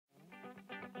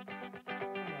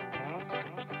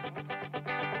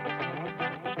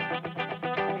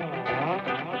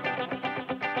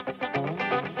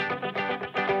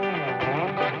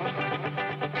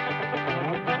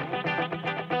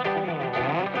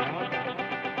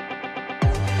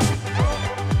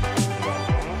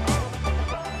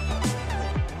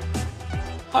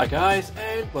Hi guys,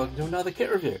 and welcome to another kit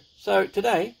review. So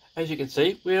today, as you can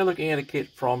see, we are looking at a kit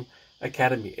from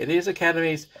Academy. It is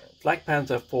Academy's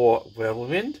Flakpanzer IV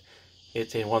Wirbelwind.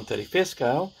 It's in 1/35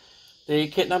 scale. The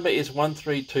kit number is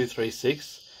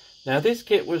 13236. Now this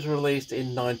kit was released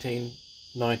in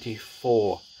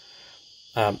 1994.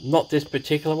 Not this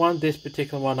particular one. This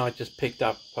particular one I just picked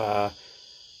up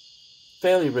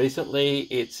fairly recently.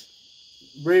 It's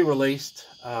re-released.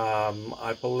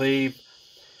 I believe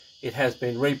it has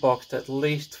been reboxed at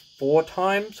least 4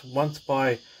 times, once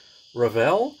by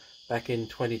Revell back in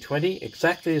 2020.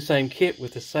 Exactly the same kit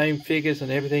with the same figures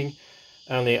and everything,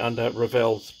 only under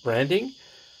Revell's branding.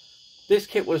 This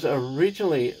kit was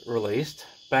originally released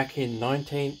back in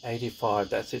 1985.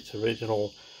 That's its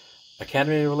original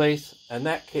Academy release, and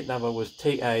that kit number was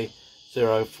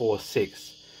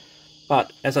TA046.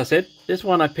 But as I said, this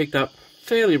one I picked up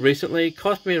fairly recently.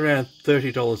 Cost me around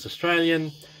 $30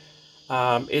 Australian.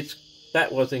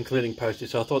 That was including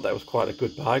postage, so I thought that was quite a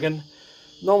good bargain.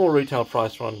 Normal retail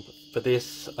price run for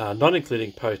this, not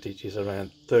including postage, is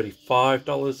around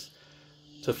 $35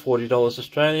 to $40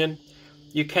 Australian.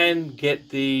 You can get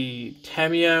the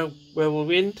Tamiya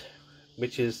Wirbelwind,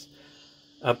 which is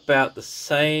about the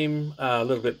same, a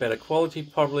little bit better quality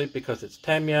probably because it's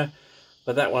Tamiya,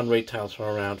 but that one retails for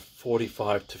around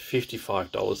 $45 to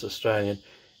 $55 Australian,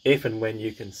 if and when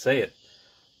you can see it.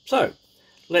 So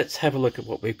let's have a look at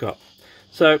what we've got.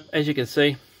 So as you can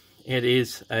see, it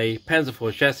is a Panzer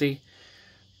IV chassis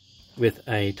with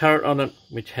a turret on it,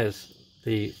 which has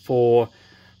the 4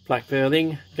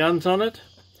 Flakvierling guns on it.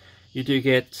 You do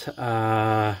get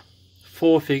 4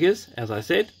 figures, as I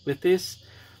said, with this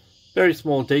very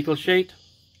small decal sheet.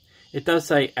 It does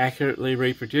say accurately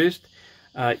reproduced.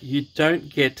 You don't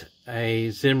get a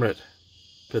Zimrit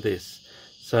for this,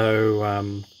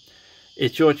 so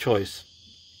it's your choice.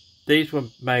 These were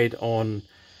made on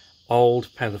old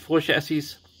Panzer IV chassis.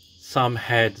 Some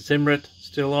had Zimrit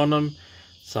still on them,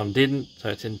 some didn't, so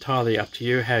it's entirely up to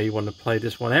you how you want to play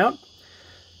this one out.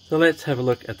 So let's have a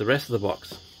look at the rest of the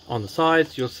box. On the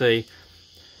sides you'll see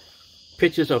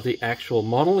pictures of the actual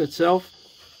model itself.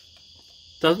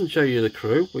 Doesn't show you the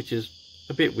crew, which is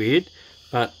a bit weird,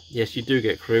 but yes, you do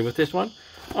get crew with this one.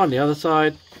 On the other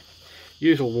side,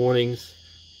 usual warnings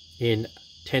in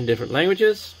 10 different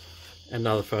languages.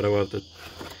 Another photo of the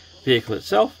vehicle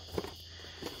itself,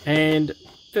 and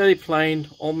fairly plain,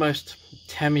 almost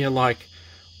Tamiya-like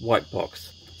white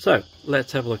box. So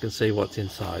let's have a look and see what's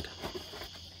inside.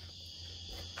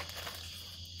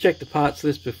 Check the parts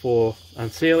list before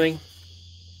unsealing.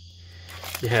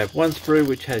 You have one sprue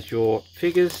which has your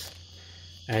figures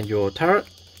and your turret,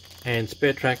 and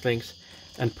spare track links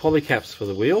and polycaps for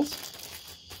the wheels.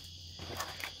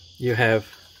 You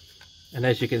have, and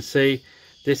as you can see,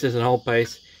 this is an old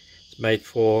base. It's made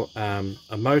for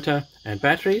a motor and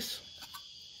batteries.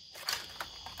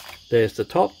 There's the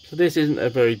top. So this isn't a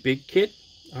very big kit.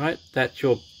 Alright, that's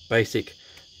your basic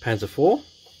Panzer IV.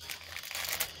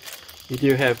 You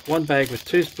do have one bag with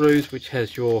 2 sprues, which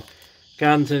has your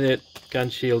guns in it,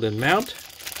 gun shield and mount,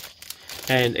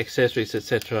 and accessories,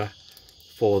 etc.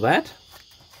 for that.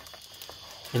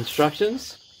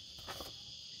 Instructions.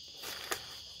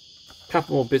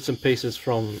 Couple more bits and pieces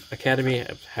from Academy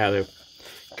of how to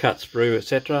cut sprue,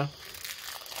 etc.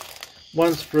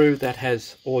 One sprue that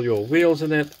has all your wheels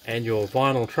in it and your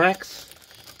vinyl tracks,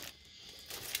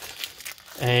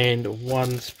 and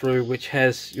one sprue which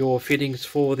has your fittings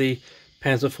for the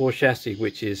Panzer IV chassis,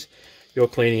 which is your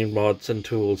cleaning rods and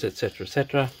tools, etc,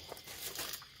 etc,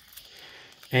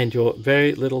 and your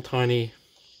very little tiny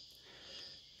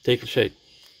decal sheet,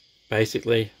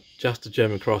 basically just the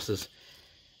German crosses.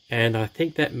 And I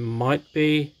think that might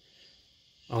be,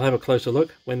 I'll have a closer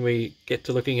look when we get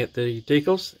to looking at the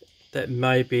decals. That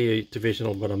may be a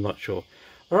divisional, but I'm not sure.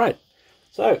 Alright,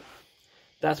 so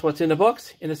that's what's in the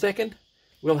box. In a second,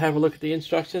 we'll have a look at the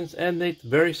instructions and the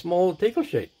very small decal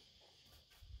sheet.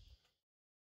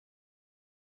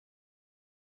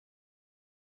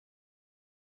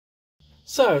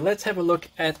 So let's have a look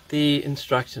at the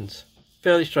instructions.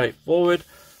 Fairly straightforward.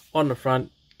 On the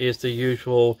front is the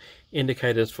usual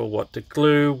indicators for what to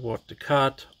glue, what to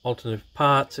cut, alternative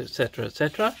parts, etc,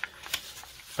 etc.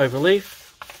 Overleaf.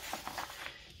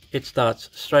 It starts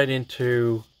straight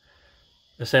into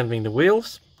assembling the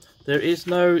wheels. There is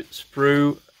no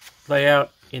sprue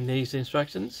layout in these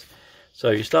instructions. So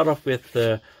you start off with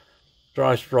the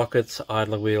drive sprockets,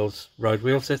 idler wheels, road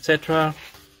wheels, etc.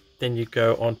 Then you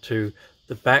go on to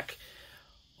the back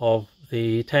of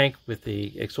the tank with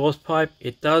the exhaust pipe.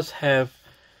 It does have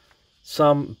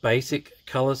some basic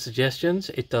color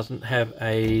suggestions. It doesn't have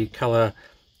a color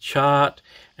chart,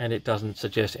 and it doesn't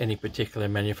suggest any particular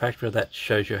manufacturer. That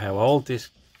shows you how old this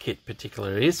kit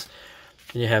particularly is.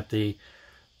 And you have the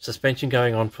suspension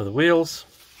going on for the wheels,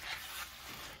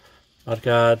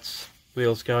 mudguards,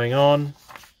 wheels going on.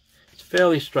 It's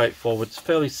fairly straightforward, it's a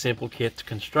fairly simple kit to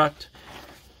construct.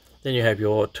 Then you have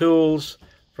your tools,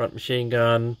 front machine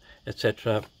gun,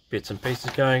 etc., bits and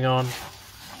pieces going on.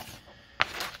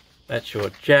 That's your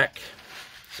jack,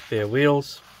 spare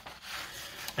wheels,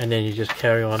 and then you just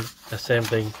carry on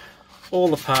assembling all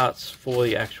the parts for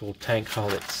the actual tank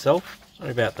hull itself.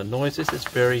 Sorry about the noise, this is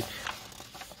very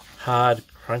hard,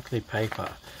 crunkly paper.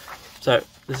 So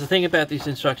there's a thing about these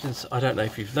instructions, I don't know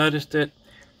if you've noticed it.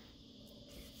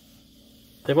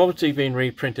 They've obviously been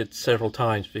reprinted several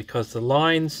times because the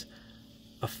lines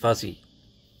are fuzzy.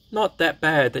 Not that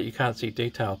bad that you can't see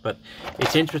detail, but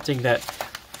it's interesting that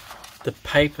the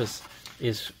papers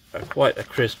is quite a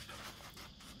crisp,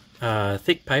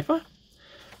 thick paper,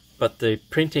 but the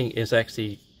printing is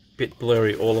actually a bit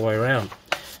blurry all the way around.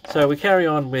 So we carry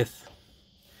on with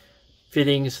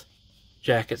fittings,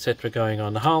 jack, etc. going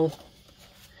on the hull.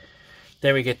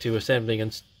 Then we get to assembling,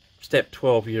 and step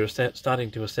 12 you're starting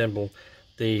to assemble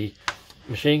the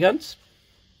machine guns.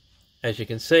 As you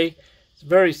can see, it's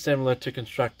very similar to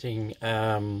constructing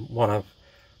one of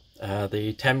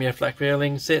the Tamiya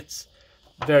Flakvierling sets.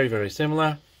 Very, very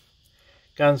similar.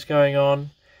 Guns going on.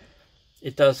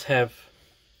 It does have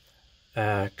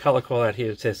colour call out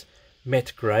here. It says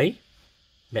met grey,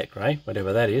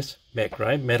 whatever that is. Met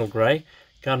grey, metal grey,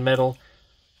 gunmetal,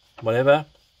 whatever.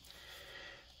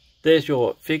 There's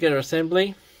your figure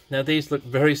assembly. Now these look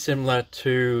very similar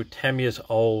to Tamiya's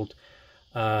old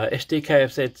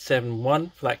SDKFZ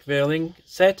 7.1 Flakvierling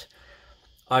set.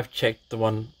 I've checked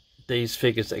these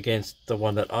figures against the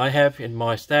one that I have in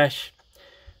my stash.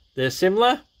 They're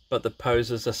similar, but the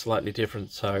poses are slightly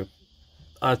different, so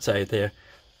I'd say they're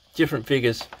different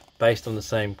figures based on the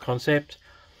same concept.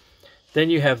 Then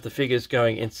you have the figures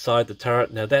going inside the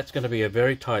turret. Now that's going to be a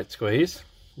very tight squeeze,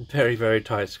 very, very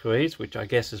tight squeeze, which I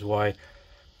guess is why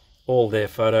all their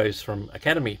photos from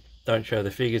Academy don't show the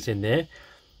figures in there.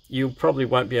 You probably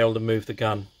won't be able to move the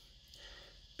gun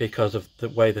because of the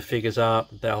way the figures are.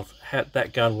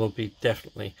 That gun will be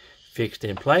definitely fixed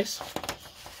in place.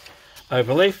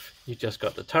 Overleaf, you just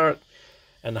got the turret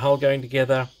and the hull going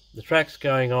together, the tracks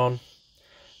going on.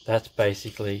 That's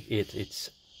basically it. It's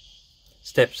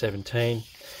step 17.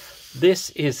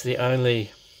 This is the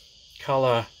only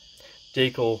color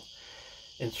decal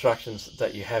instructions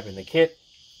that you have in the kit.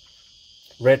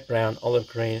 Red, brown, olive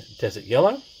green, desert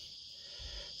yellow.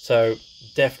 So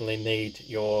definitely need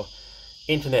your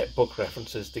internet book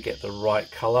references to get the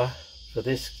right color for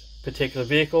this particular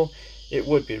vehicle. It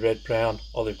would be red, brown,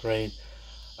 olive green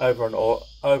over an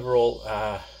overall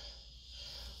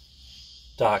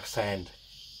dark sand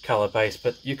color base,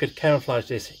 but you could camouflage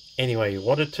this any way you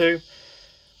wanted to.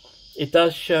 It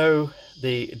does show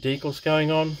the decals going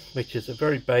on, which is a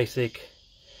very basic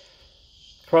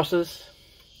crosses,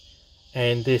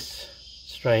 and this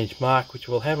strange mark, which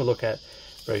we'll have a look at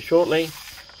very shortly.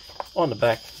 On the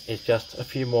back is just a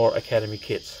few more Academy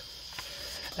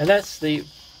kits, and that's the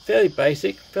fairly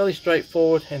basic, fairly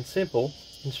straightforward and simple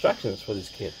instructions for this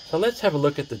kit. So let's have a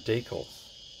look at the decal.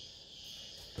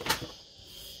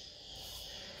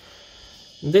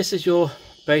 This is your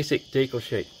basic decal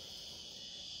sheet.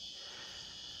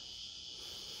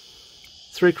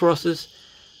 3 crosses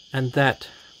and that.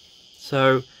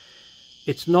 So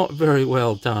it's not very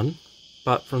well done,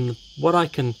 but from what I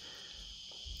can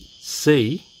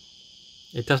see,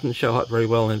 it doesn't show up very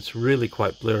well, and it's really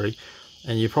quite blurry,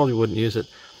 and you probably wouldn't use it.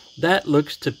 That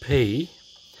looks to be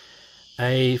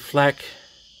a Flak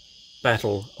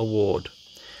Battle Award,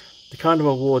 the kind of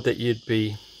award that you'd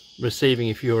be receiving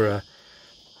if you were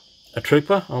a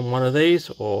trooper on one of these,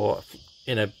 or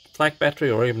in a flak battery,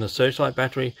 or even a searchlight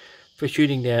battery, for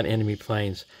shooting down enemy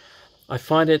planes. I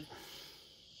find it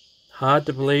hard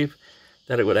to believe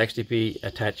that it would actually be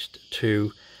attached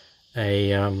to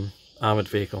a armoured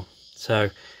vehicle. So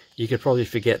you could probably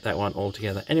forget that one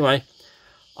altogether. Anyway,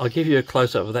 I'll give you a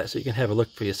close-up of that so you can have a look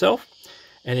for yourself.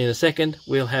 And in a second,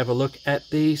 we'll have a look at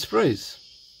the sprues.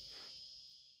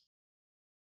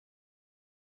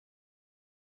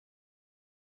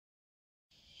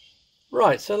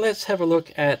 Right, so let's have a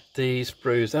look at the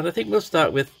sprues. And I think we'll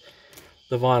start with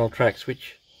the vinyl tracks,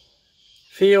 which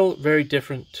feel very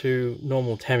different to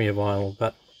normal Tamiya vinyl,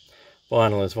 but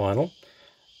vinyl is vinyl.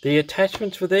 The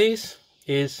attachments for these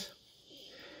is,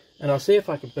 and I'll see if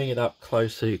I can bring it up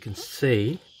close so you can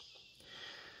see.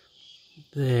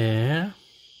 There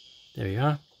we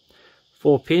are.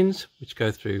 4 pins which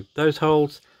go through those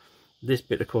holes. This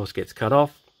bit of course gets cut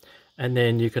off, and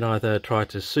then you can either try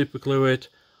to super glue it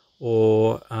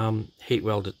or heat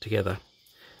weld it together.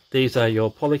 These are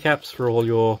your polycaps for all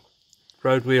your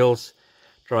road wheels,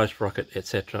 dry sprocket,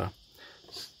 etc.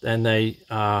 And they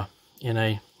are in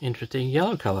a interesting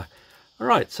yellow colour.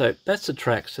 Alright, so that's the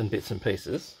tracks and bits and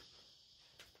pieces.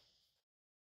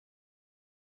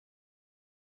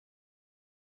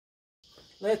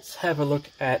 Let's have a look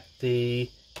at the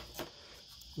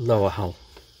lower hull.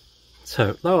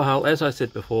 So lower hull, as I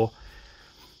said before,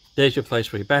 there's your place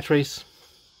for your batteries.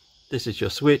 This is your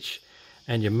switch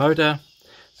and your motor.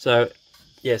 So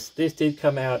yes, this did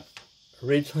come out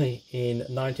originally in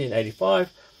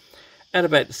 1985 at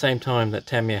about the same time that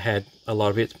Tamiya had a lot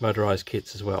of its motorized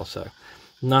kits as well. So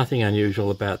nothing unusual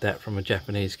about that from a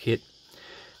Japanese kit.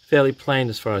 Fairly plain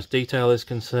as far as detail is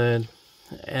concerned.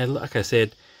 And like I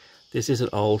said, this is an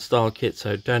old style kit,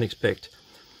 so don't expect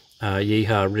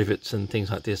yeehaw rivets and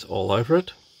things like this all over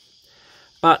it.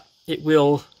 But it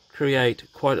will create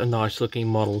quite a nice looking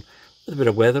model with a bit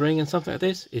of weathering and something like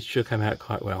this. It should come out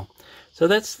quite well. So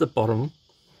that's the bottom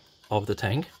of the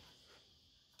tank.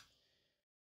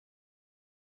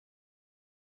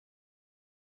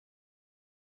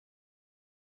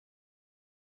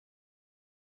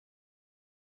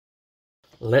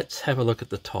 Let's have a look at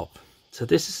the top. So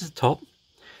this is the top.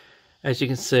 As you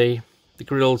can see, the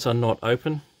grills are not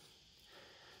open.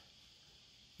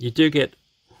 You do get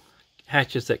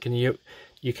hatches that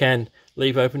you can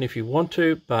leave open if you want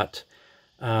to, but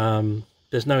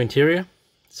there's no interior,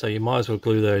 so you might as well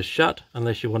glue those shut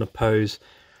unless you want to pose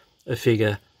a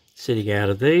figure sitting out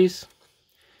of these.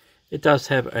 It does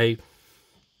have a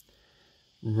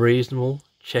reasonable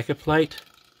checker plate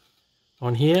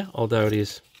on here, although it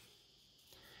is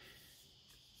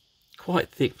quite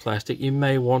thick plastic. You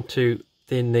may want to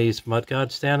thin these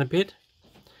mudguards down a bit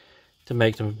to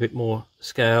make them a bit more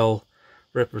scale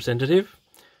representative,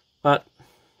 but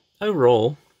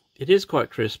overall it is quite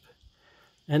crisp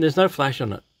and there's no flash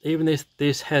on it. Even if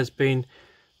this has been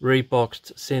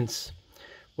reboxed since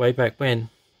way back when,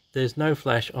 there's no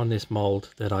flash on this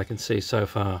mold that I can see so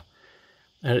far,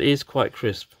 and it is quite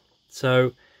crisp,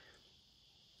 so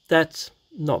that's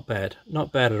not bad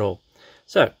at all.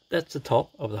 So that's the top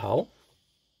of the hull.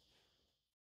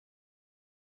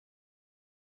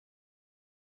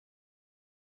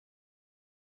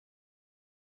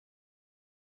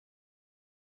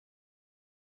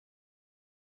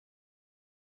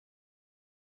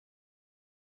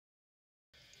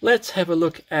 Let's have a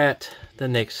look at the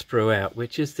next sprue out,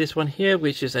 which is this one here,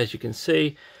 which is, as you can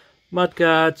see,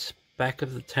 mudguards, back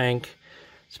of the tank,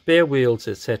 spare wheels,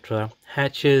 etc.,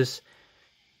 hatches,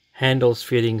 handles,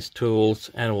 fittings,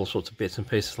 tools, and all sorts of bits and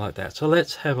pieces like that. So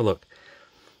let's have a look.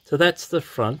 So that's the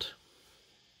front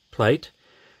plate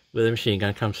where the machine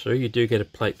gun comes through. You do get a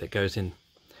plate that goes in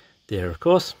there, of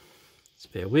course.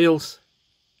 Spare wheels.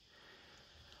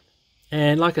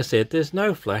 And like I said, there's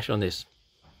no flash on this.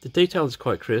 The detail is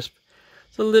quite crisp.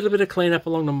 There's a little bit of cleanup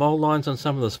along the mold lines on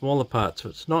some of the smaller parts, so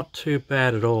it's not too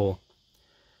bad at all.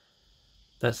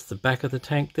 That's the back of the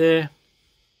tank there.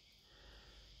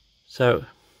 So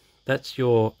that's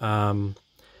your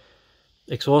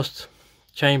exhaust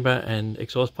chamber and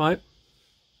exhaust pipe.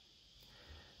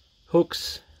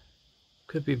 Hooks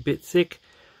could be a bit thick.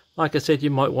 Like I said,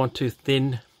 you might want to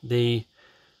thin the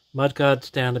mudguards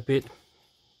down a bit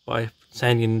by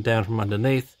sanding them down from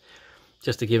underneath,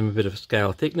 just to give them a bit of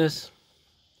scale thickness.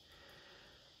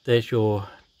 There's your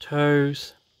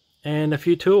toes and a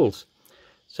few tools.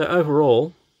 So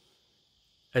overall,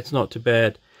 it's not too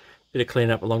bad. Bit of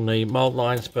cleanup along the mold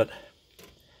lines, but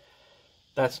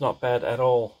that's not bad at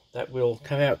all. That will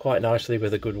come out quite nicely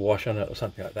with a good wash on it or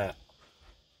something like that.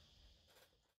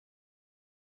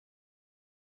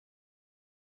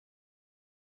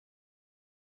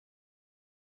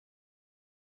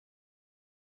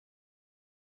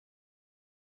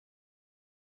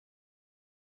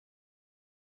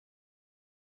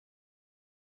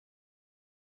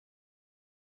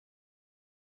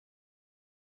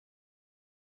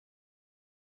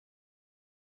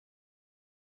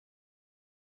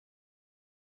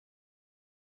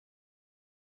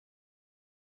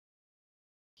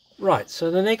 Right, so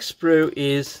the next sprue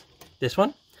is this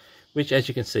one, which as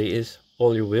you can see is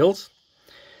all your wheels.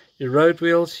 Your road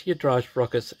wheels, your drive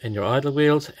sprockets, and your idler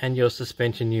wheels, and your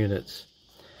suspension units.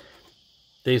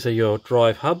 These are your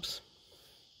drive hubs.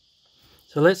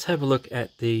 So let's have a look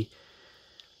at the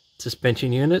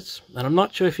suspension units. And I'm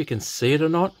not sure if you can see it or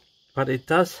not, but it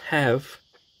does have,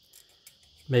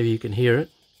 maybe you can hear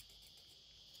it,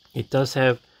 it does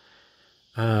have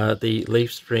the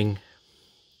leaf spring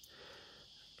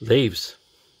leaves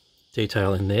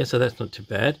detail in there, so that's not too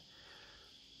bad.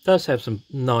 Does have some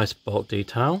nice bolt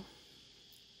detail.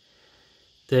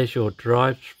 There's your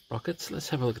drive sprockets. Let's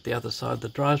have a look at the other side of the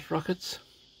drive sprockets.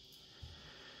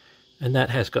 And that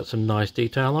has got some nice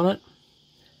detail on it.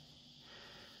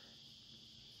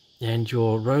 And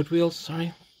your road wheels,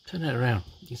 sorry, turn that around.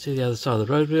 You can see the other side of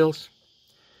the road wheels.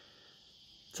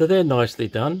 So they're nicely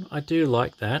done. I do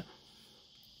like that.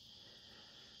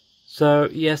 So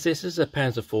yes, this is a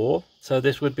Panzer IV. So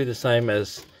this would be the same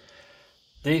as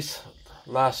these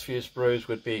last few sprues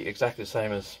would be exactly the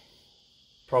same as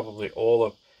probably all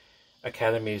of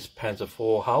Academy's Panzer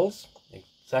IV hulls.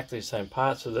 Exactly the same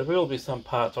parts. So there will be some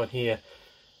parts on here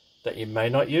that you may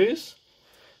not use,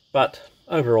 but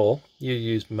overall you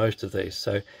use most of these.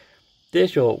 So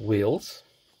there's your wheels.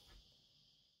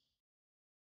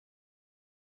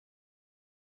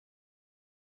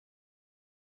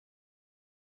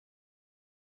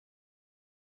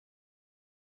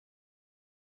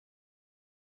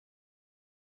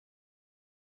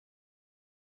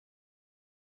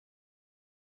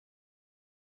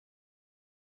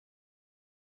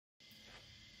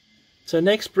 So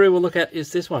next sprue we'll look at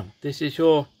is this one. This is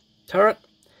your turret,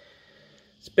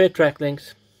 spare track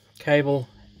links, cable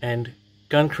and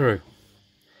gun crew.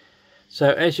 So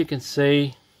as you can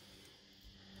see,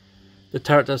 the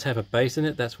turret does have a base in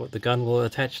it. That's what the gun will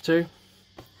attach to.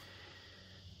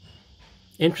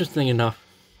 Interesting enough,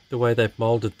 the way they've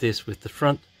molded this with the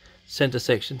front center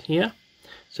section here,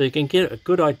 so you can get a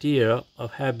good idea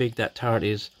of how big that turret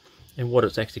is and what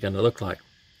it's actually going to look like.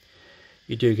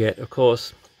 You do get, of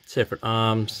course, separate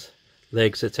arms,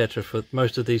 legs, etc. for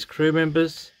most of these crew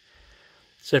members,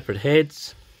 separate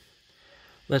heads.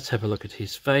 Let's have a look at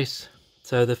his face.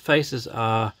 So the faces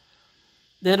are,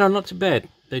 they're not too bad.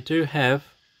 They do have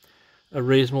a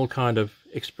reasonable kind of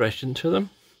expression to them.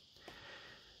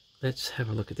 Let's have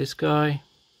a look at this guy.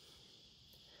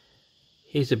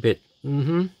 He's a bit,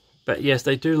 but yes,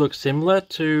 they do look similar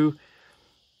to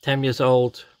Tamiya's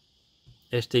old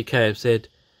SDKFZ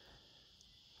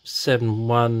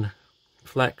 7-1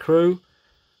 flat crew,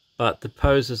 but the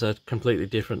poses are completely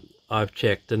different. I've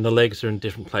checked, and the legs are in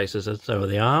different places, and so are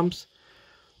the arms.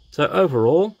 So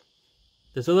overall,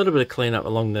 there's a little bit of cleanup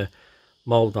along the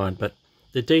mold line, but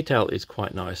the detail is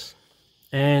quite nice.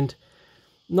 And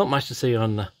not much to see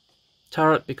on the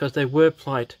turret because they were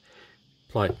quite,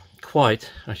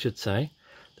 I should say,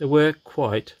 they were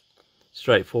quite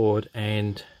straightforward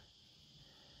and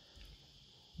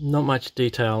not much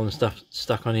detail and stuff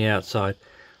stuck on the outside.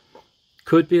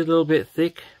 Could be a little bit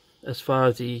thick as far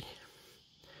as the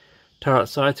turret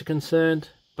sides are concerned,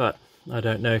 but I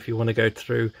don't know if you want to go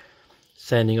through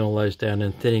sanding all those down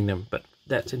and thinning them, but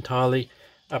that's entirely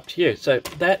up to you. So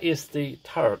that is the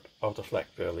turret of the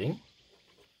Flakvierling.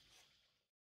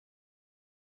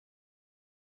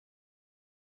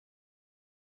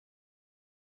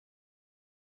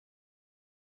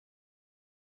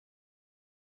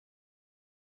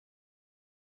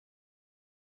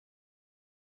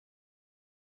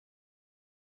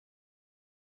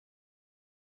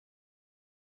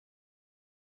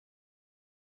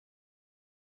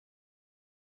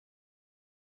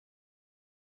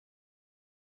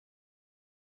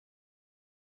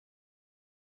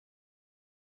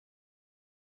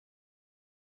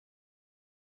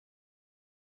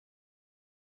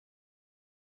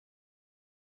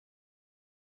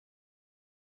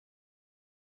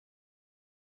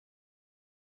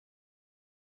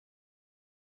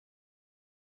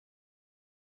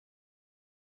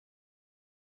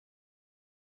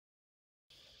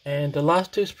 And the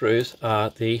last two sprues are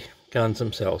the guns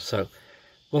themselves. So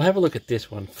we'll have a look at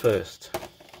this one first.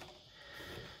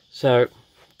 So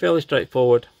fairly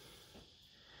straightforward.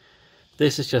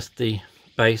 This is just the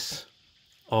base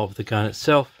of the gun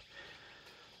itself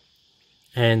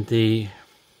and the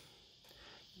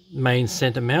main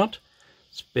center mount,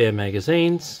 spare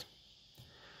magazines.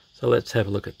 So let's have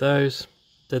a look at those.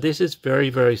 So this is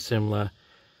very, very similar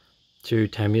to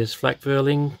Tamiya's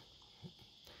Flakvierling,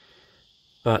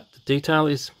 but the detail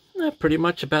is pretty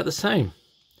much about the same.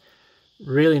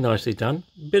 Really nicely done.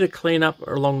 Bit of cleanup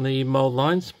along the mold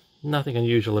lines. Nothing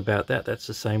unusual about that. That's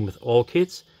the same with all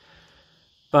kits.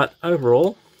 But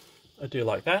overall, I do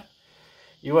like that.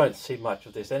 You won't see much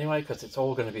of this anyway because it's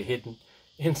all going to be hidden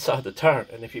inside the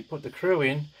turret. And if you put the crew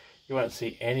in, you won't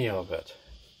see any of it.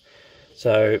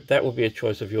 So that will be a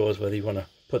choice of yours whether you want to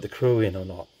put the crew in or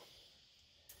not.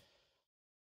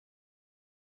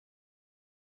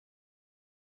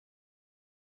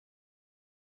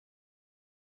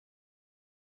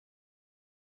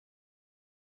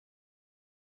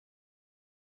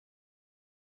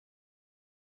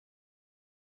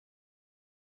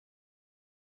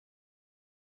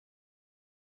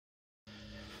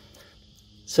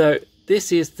 So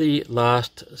this is the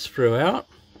last screw out.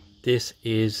 This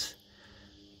is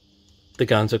the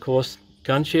guns, of course.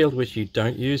 Gun shield, which you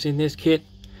don't use in this kit,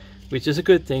 which is a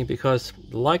good thing because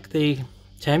like the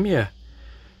Tamiya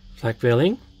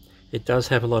Flakvierling, it does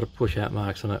have a lot of push out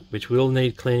marks on it, which will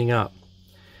need cleaning up.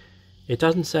 It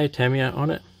doesn't say Tamiya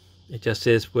on it, it just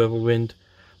says Wirbelwind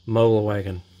Motor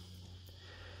Wagon.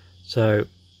 So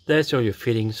there's all your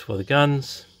fittings for the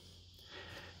guns.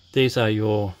 These are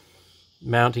your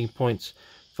mounting points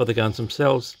for the guns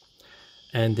themselves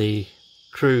and the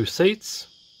crew seats.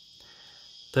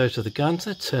 Those are the guns.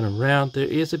 Let's turn around. There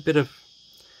is a bit of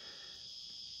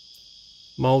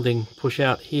moulding push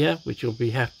out here, which you'll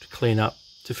have to clean up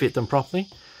to fit them properly.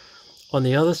 On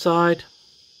the other side,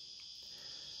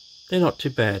 they're not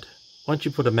too bad. Once you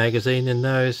put a magazine in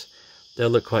those, they'll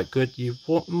look quite good. You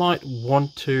might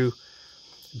want to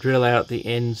drill out the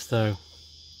ends though,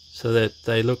 so that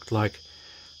they look like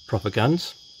proper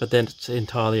guns, but then it's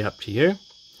entirely up to you.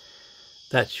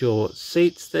 That's your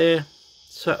seats there.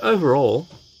 So overall,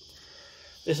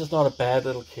 this is not a bad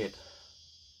little kit.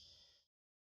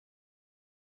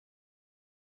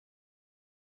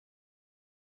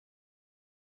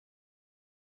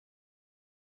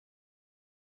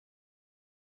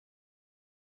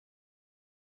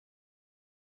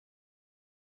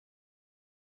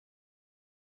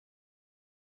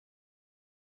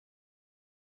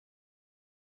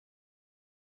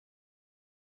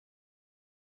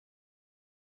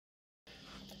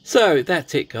 So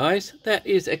that's it, guys. That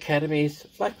is Academy's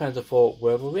Flakpanzer IV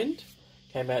Wirbelwind.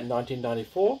 Came out in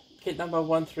 1994. Kit number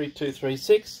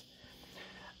 13236.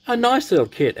 A nice little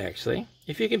kit, actually.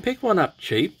 If you can pick one up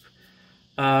cheap,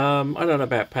 I don't know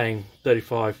about paying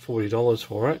 $35, $40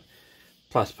 for it,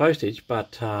 plus postage,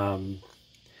 but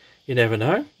you never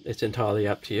know. It's entirely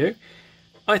up to you.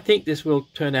 I think this will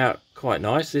turn out quite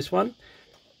nice, this one.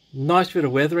 Nice bit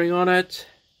of weathering on it.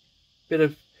 Bit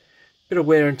of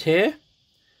wear and tear.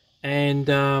 And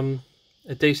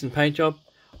a decent paint job.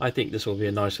 I think this will be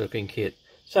a nice looking kit.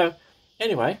 So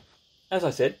anyway, as I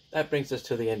said, that brings us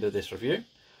to the end of this review.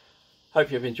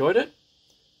 Hope you've enjoyed it.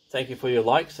 Thank you for your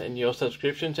likes and your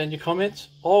subscriptions and your comments.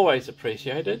 Always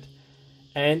appreciated.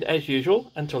 And as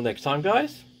usual, until next time,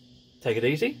 guys, take it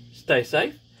easy, stay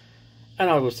safe, and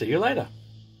I will see you later.